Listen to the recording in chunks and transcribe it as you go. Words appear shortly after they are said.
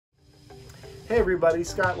Hey everybody,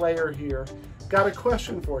 Scott Layer here. Got a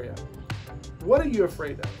question for you. What are you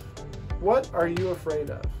afraid of? What are you afraid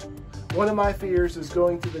of? One of my fears is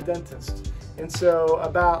going to the dentist. And so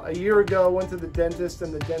about a year ago, I went to the dentist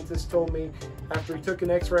and the dentist told me after he took an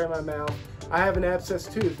x-ray of my mouth, I have an abscess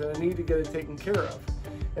tooth and I need to get it taken care of.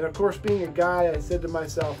 And of course, being a guy, I said to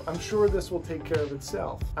myself, I'm sure this will take care of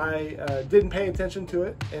itself. I didn't pay attention to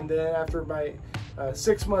it. And then after my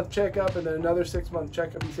 6-month checkup and then another 6-month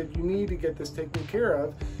checkup, he said, you need to get this taken care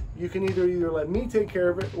of. You can either let me take care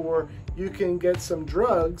of it or you can get some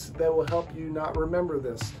drugs that will help you not remember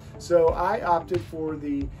this. So I opted for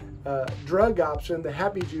the drug option, the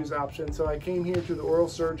Happy Juice option. So I came here to the oral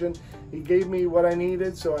surgeon. He gave me what I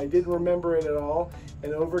needed so I didn't remember it at all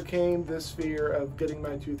and overcame this fear of getting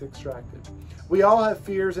my tooth extracted. We all have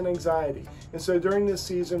fears and anxiety. And so during this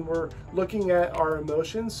season, we're looking at our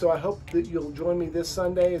emotions. So I hope that you'll join me this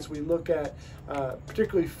Sunday as we look at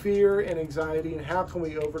particularly fear and anxiety and how can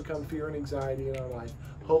we overcome fear and anxiety in our life.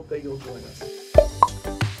 Hope that you'll join us.